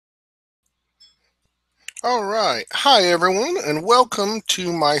All right. Hi, everyone, and welcome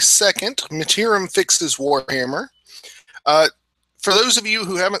to my second Mittierim Fixes Warhammer. Uh, for those of you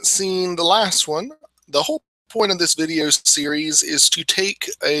who haven't seen the last one, the whole point of this video series is to take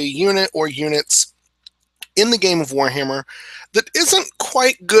a unit or units in the game of Warhammer that isn't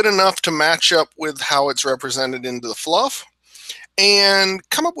quite good enough to match up with how it's represented into the fluff and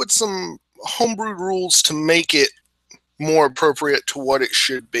come up with some homebrewed rules to make it more appropriate to what it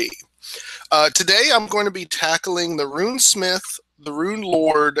should be. Today I'm going to be tackling the Runesmith, the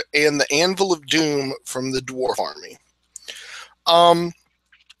Runelord, and the Anvil of Doom from the Dwarf Army. Um,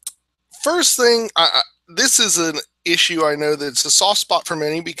 First thing, this is an issue I know that's a soft spot for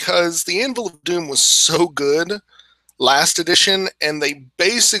many because the Anvil of Doom was so good last edition, and they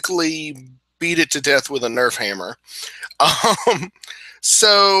basically beat it to death with a Nerf hammer.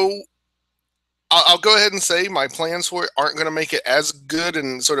 So I'll go ahead and say my plans for it aren't going to make it as good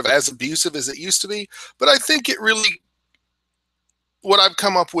and sort of as abusive as it used to be, but I think it really, what I've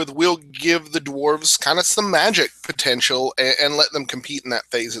come up with will give the dwarves kind of some magic potential and let them compete in that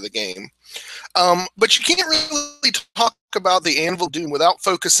phase of the game. But you can't really talk about the Anvil Doom without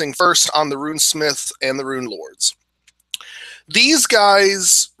focusing first on the Runesmith and the Runelords. These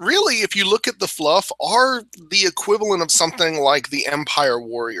guys, really, if you look at the fluff, are the equivalent of something like the Empire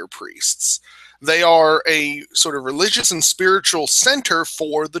Warrior Priests. They are a sort of religious and spiritual center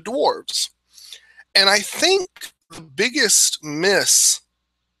for the dwarves. And I think the biggest miss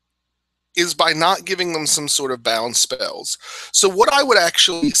is by not giving them some sort of bound spells. So what I would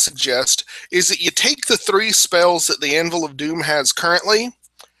actually suggest is that you take the 3 spells that the Anvil of Doom has currently,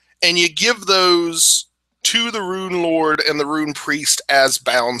 and you give those to the Runelord and the Rune Priest as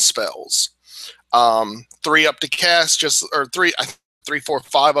bound spells. 3 up to cast, or 3, 4,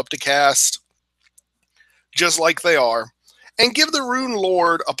 5 up to cast, just like they are, and give the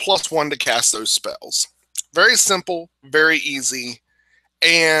Runelord a +1 to cast those spells. Very simple, very easy,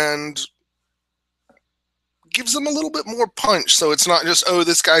 and gives them a little bit more punch, so it's not just, oh,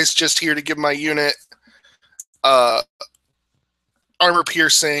 this guy's just here to give my unit armor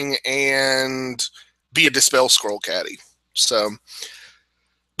piercing and be a Dispel Scroll caddy. So,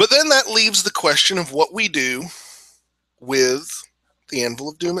 but then that leaves the question of what we do with the Anvil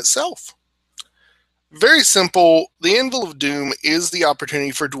of Doom itself. Very simple. The Anvil of Doom is the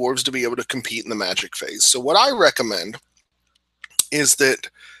opportunity for dwarves to be able to compete in the magic phase. So what I recommend is that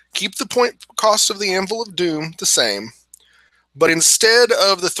keep the point cost of the Anvil of Doom the same, but instead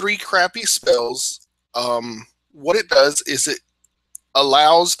of the 3 crappy spells, what it does is it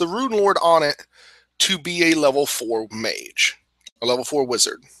allows the Runelord on it to be a level 4 mage, a level 4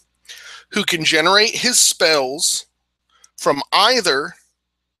 wizard, who can generate his spells from either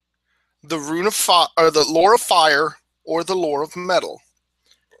the Rune of Fire, or the Lore of Fire, or the Lore of Metal,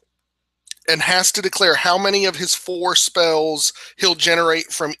 and has to declare how many of his 4 spells he'll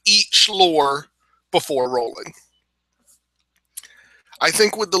generate from each lore before rolling. I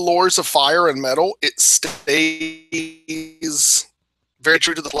think with the Lores of Fire and Metal, it stays very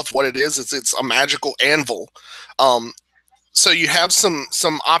true to the fluff of what it is. It's a magical anvil. So you have some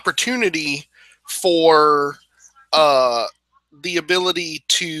opportunity for the ability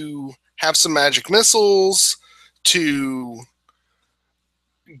to have some magic missiles, to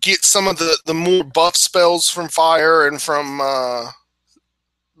get some of the more buff spells from fire and from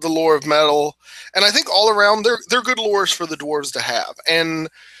the Lore of Metal. And I think all around, they're good lores for the dwarves to have. And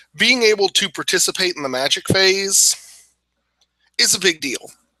being able to participate in the magic phase is a big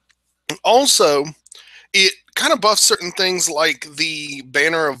deal. Also, it kind of buffs certain things like the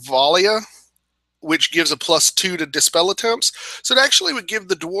Banner of Valia, which gives a +2 to dispel attempts. So it actually would give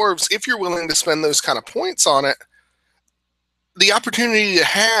the dwarves, if you're willing to spend those kind of points on it, the opportunity to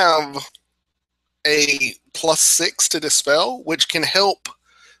have a +6 to dispel, which can help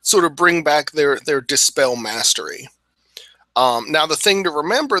sort of bring back their dispel mastery. Now, the thing to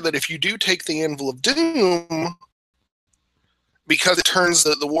remember that if you do take the Anvil of Doom, because it turns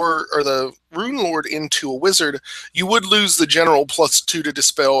the Runelord into a wizard, you would lose the general +2 to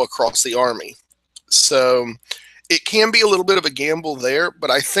dispel across the army. So it can be a little bit of a gamble there,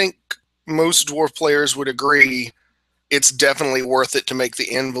 but I think most dwarf players would agree it's definitely worth it to make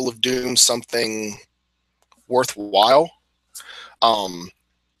the Anvil of Doom something worthwhile.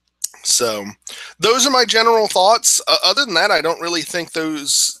 So those are my general thoughts. Other than that, I don't really think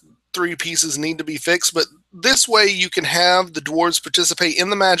those 3 pieces need to be fixed, but this way you can have the dwarves participate in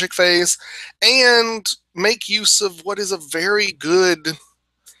the magic phase and make use of what is a very good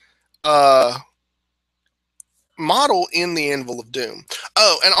model in the Anvil of Doom.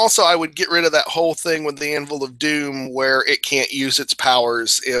 Oh, and also I would get rid of that whole thing with the Anvil of Doom where it can't use its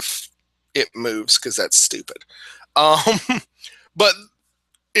powers if it moves because that's stupid. But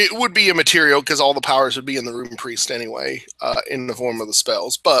it would be immaterial because all the powers would be in the Rune Priest anyway, in the form of the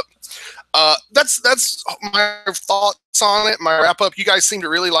spells. But that's my thoughts on it. My wrap up. You guys seem to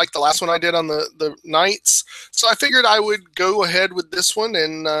really like the last one I did on the knights, so I figured I would go ahead with this one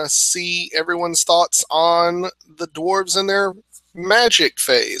and see everyone's thoughts on the dwarves and their magic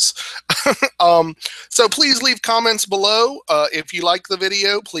phase. So please leave comments below. If you like the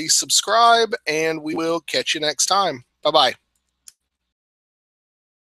video, please subscribe, and we will catch you next time. Bye bye.